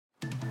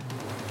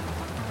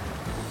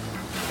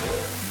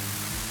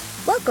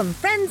Welcome,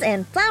 friends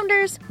and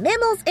flounders,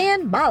 mammals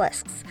and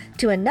mollusks,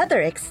 to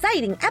another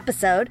exciting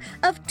episode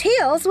of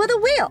Tales with a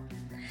Whale,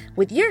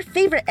 with your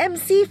favorite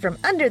MC from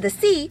under the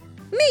sea,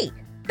 me,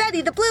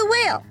 Betty the Blue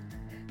Whale.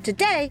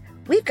 Today,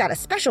 we've got a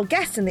special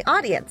guest in the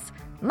audience,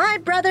 my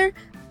brother,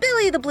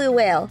 Billy the Blue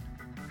Whale.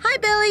 Hi,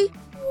 Billy.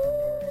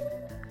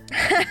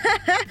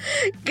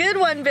 Good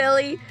one,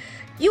 Billy.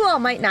 You all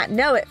might not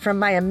know it from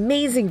my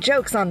amazing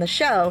jokes on the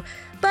show,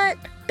 but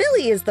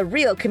Billy is the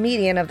real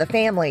comedian of the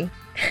family.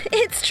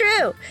 It's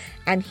true,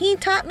 and he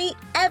taught me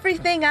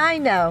everything I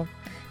know.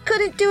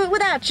 Couldn't do it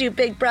without you,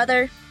 big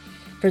brother.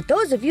 For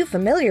those of you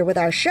familiar with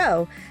our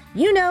show,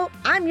 you know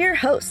I'm your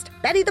host,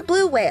 Betty the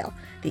Blue Whale,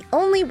 the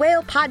only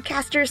whale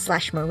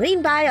podcaster /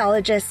 marine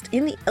biologist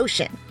in the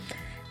ocean.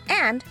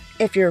 And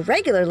if you're a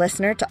regular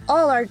listener to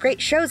all our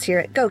great shows here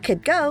at Go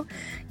Kid Go,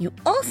 you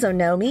also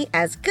know me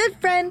as good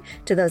friend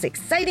to those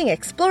exciting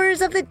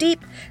explorers of the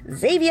deep,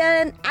 Xavier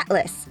and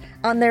Atlas,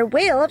 on their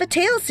Whale of a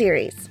Tale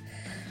series.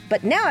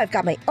 But now I've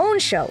got my own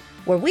show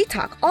where we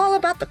talk all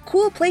about the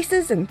cool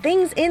places and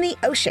things in the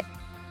ocean.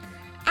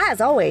 As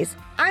always,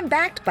 I'm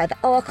backed by the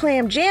All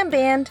Clam Jam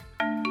Band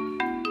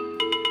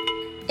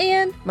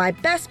and my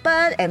best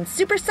bud and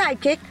super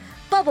sidekick,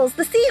 Bubbles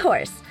the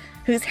Seahorse,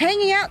 who's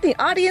hanging out in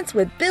the audience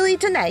with Billy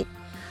tonight.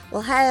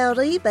 Well,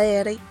 howdy,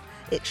 Betty.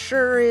 It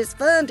sure is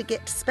fun to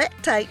get to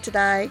spectate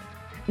today.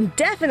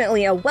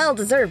 Definitely a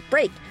well-deserved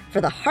break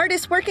for the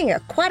hardest-working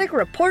aquatic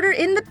reporter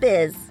in the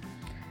biz.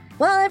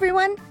 Well,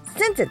 everyone,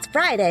 since it's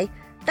Friday,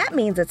 that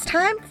means it's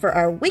time for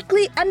our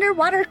weekly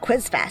underwater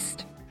quiz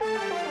fest,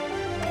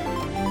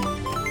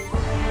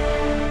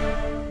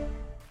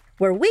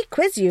 where we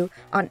quiz you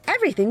on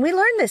everything we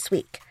learned this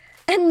week,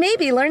 and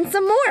maybe learn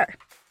some more.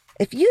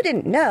 If you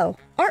didn't know,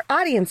 our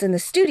audience in the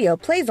studio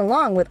plays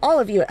along with all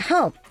of you at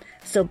home,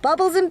 so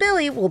Bubbles and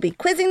Billy will be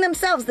quizzing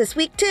themselves this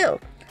week too.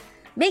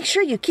 Make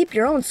sure you keep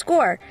your own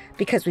score,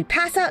 because we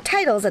pass out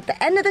titles at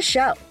the end of the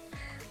show.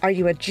 Are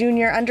you a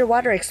junior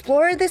underwater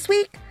explorer this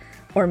week?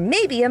 Or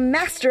maybe a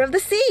master of the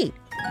sea?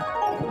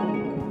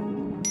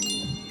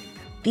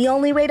 The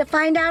only way to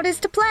find out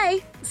is to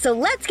play, so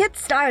let's get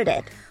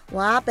started.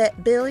 Well, I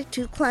bet Billy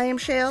 2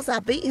 clamshells I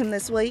beat him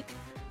this week.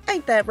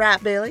 Ain't that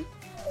right, Billy?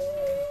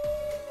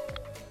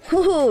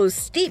 Ooh,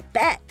 steep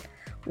bet.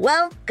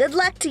 Well, good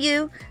luck to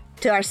you,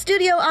 to our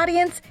studio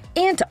audience,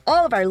 and to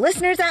all of our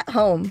listeners at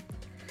home.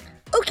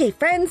 Okay,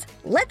 friends,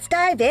 let's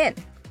dive in.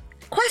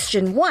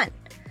 Question 1.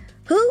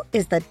 Who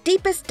is the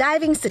deepest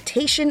diving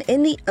cetacean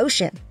in the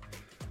ocean?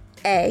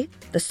 A,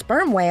 the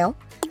sperm whale,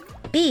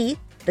 B,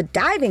 the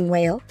diving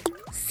whale,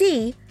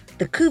 C,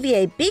 the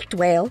Cuvier-beaked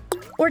whale,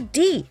 or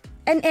D,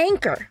 an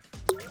anchor?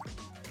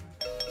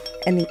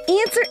 And the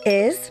answer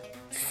is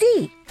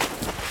C.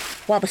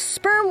 While the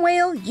sperm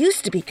whale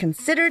used to be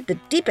considered the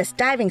deepest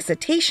diving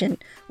cetacean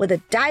with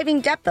a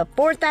diving depth of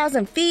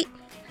 4,000 feet,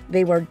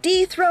 they were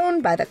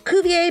dethroned by the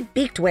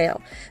Cuvier-beaked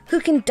whale,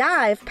 who can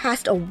dive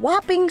past a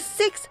whopping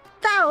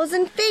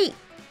 6,000 feet.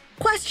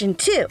 Question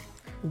 2.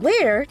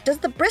 Where does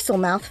the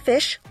bristlemouth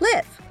fish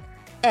live?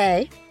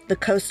 A, the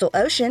coastal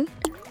ocean,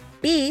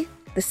 B,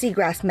 the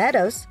seagrass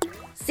meadows,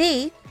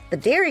 C, the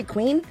Dairy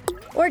Queen,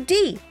 or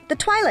D, the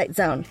Twilight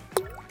Zone?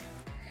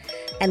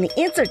 And the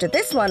answer to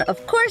this one,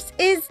 of course,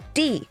 is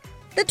D,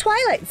 the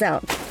Twilight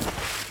Zone.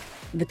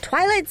 The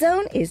Twilight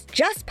Zone is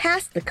just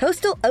past the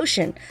coastal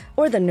ocean,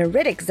 or the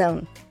Neritic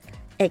Zone.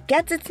 It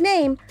gets its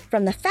name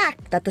from the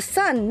fact that the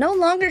sun no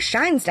longer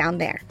shines down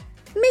there,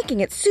 making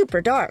it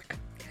super dark.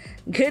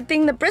 Good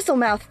thing the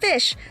bristlemouth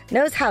fish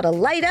knows how to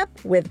light up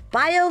with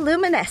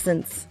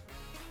bioluminescence.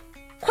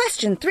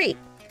 Question 3.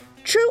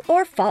 True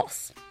or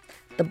false?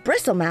 The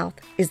bristlemouth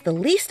is the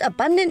least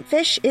abundant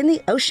fish in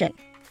the ocean.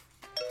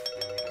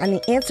 And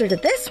the answer to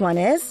this one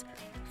is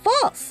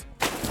false.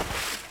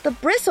 The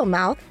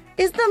bristlemouth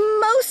is the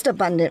most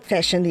abundant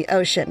fish in the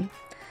ocean.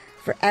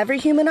 For every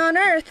human on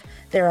Earth,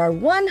 there are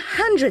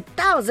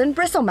 100,000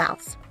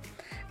 bristlemouths.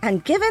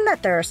 And given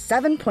that there are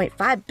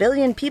 7.5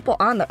 billion people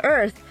on the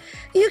Earth,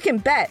 you can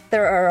bet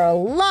there are a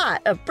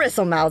lot of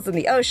bristlemouths in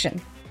the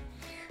ocean.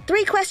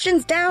 3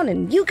 questions down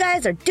and you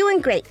guys are doing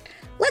great.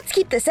 Let's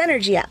keep this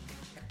energy up.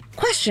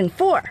 Question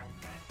 4.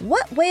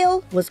 What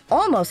whale was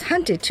almost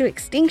hunted to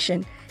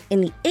extinction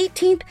in the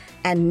 18th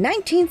and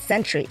 19th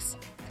centuries?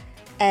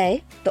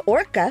 A, the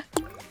orca,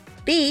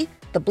 B,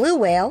 the blue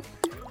whale,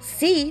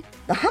 C,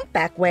 the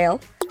humpback whale,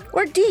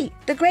 or D,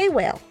 the gray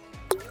whale?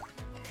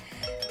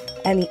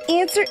 And the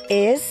answer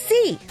is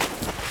C.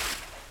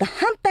 The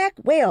humpback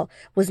whale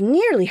was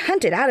nearly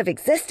hunted out of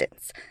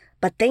existence,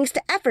 but thanks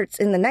to efforts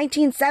in the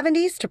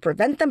 1970s to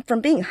prevent them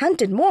from being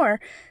hunted more,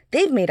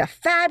 they've made a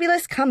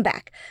fabulous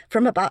comeback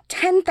from about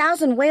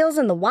 10,000 whales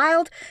in the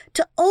wild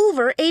to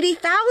over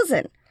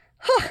 80,000.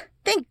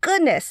 Thank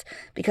goodness,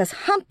 because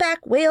humpback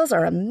whales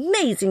are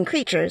amazing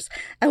creatures,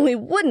 and we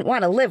wouldn't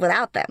want to live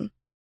without them.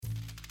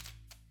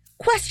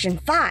 Question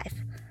 5.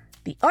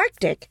 The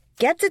Arctic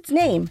gets its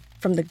name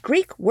from the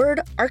Greek word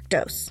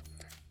arctos.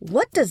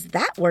 What does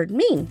that word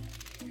mean?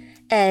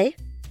 A,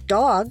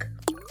 dog,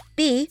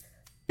 B,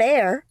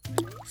 bear,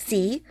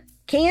 C,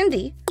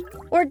 candy,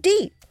 or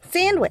D,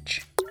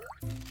 sandwich?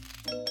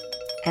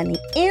 And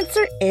the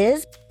answer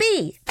is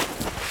B.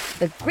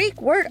 The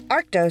Greek word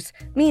Arctos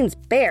means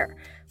bear,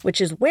 which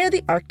is where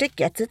the Arctic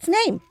gets its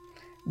name.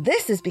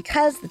 This is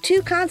because the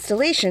two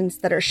constellations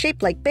that are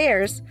shaped like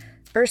bears,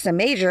 Ursa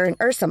Major and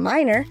Ursa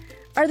Minor,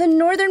 are the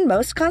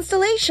northernmost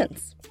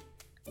constellations.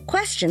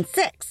 Question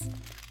 6.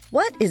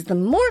 What is the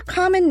more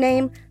common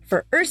name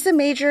for Ursa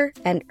Major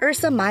and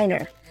Ursa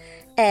Minor?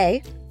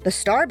 A. The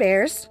Star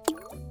Bears.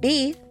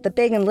 B. The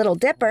Big and Little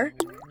Dipper.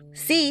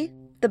 C.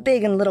 The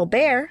Big and Little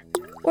Bear.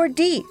 Or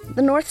D.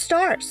 The North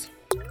Stars.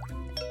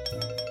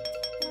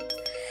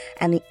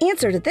 And the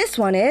answer to this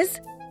one is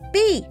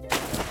B.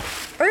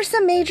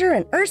 Ursa Major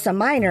and Ursa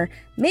Minor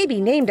may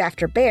be named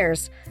after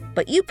bears,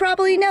 but you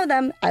probably know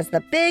them as the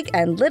Big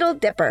and Little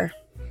Dipper.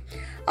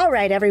 All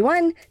right,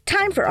 everyone,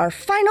 time for our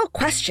final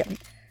question.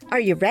 Are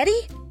you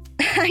ready?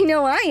 I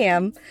know I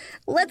am.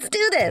 Let's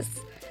do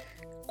this.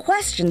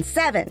 Question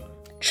 7.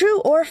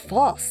 True or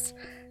false?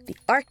 The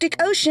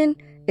Arctic Ocean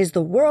is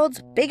the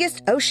world's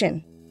biggest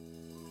ocean.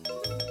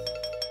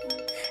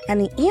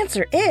 And the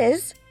answer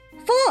is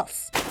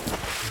false.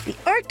 The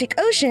Arctic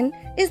Ocean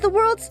is the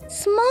world's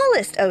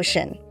smallest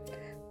ocean,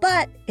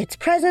 but its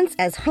presence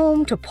as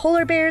home to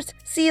polar bears,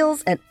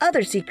 seals, and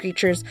other sea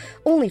creatures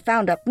only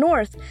found up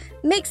north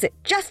makes it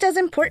just as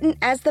important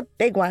as the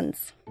big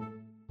ones.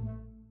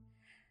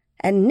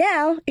 And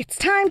now it's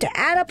time to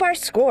add up our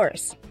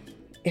scores.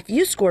 If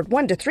you scored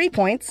 1 to 3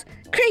 points,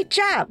 great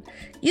job!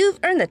 You've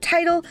earned the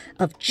title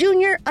of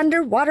Junior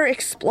Underwater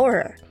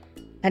Explorer.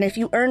 And if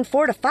you earned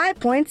 4 to 5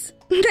 points,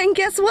 then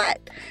guess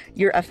what?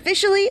 You're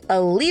officially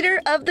a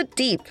leader of the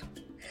deep.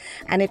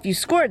 And if you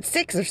scored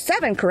 6 or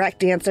 7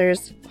 correct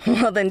answers,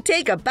 well then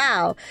take a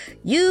bow.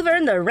 You've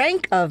earned the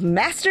rank of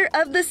Master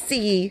of the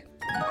Sea.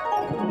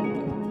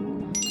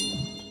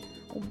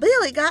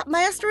 Billy got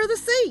Master of the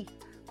Sea.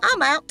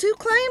 I'm out 2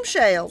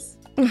 clamshells.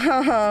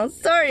 Oh,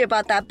 sorry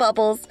about that,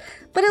 Bubbles.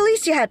 But at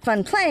least you had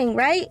fun playing,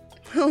 right?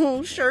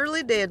 Oh,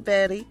 surely did,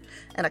 Betty.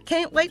 And I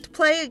can't wait to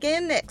play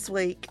again next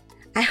week.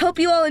 I hope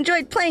you all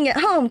enjoyed playing at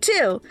home,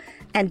 too.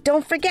 And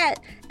don't forget,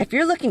 if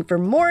you're looking for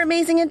more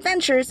amazing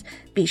adventures,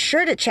 be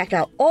sure to check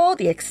out all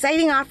the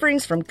exciting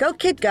offerings from Go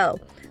Kid Go,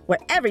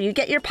 wherever you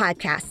get your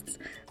podcasts.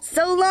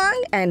 So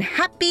long and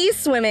happy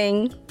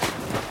swimming!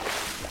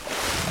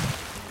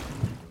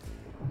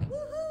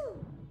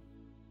 Woohoo!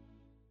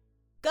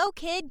 Go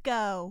Kid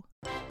Go!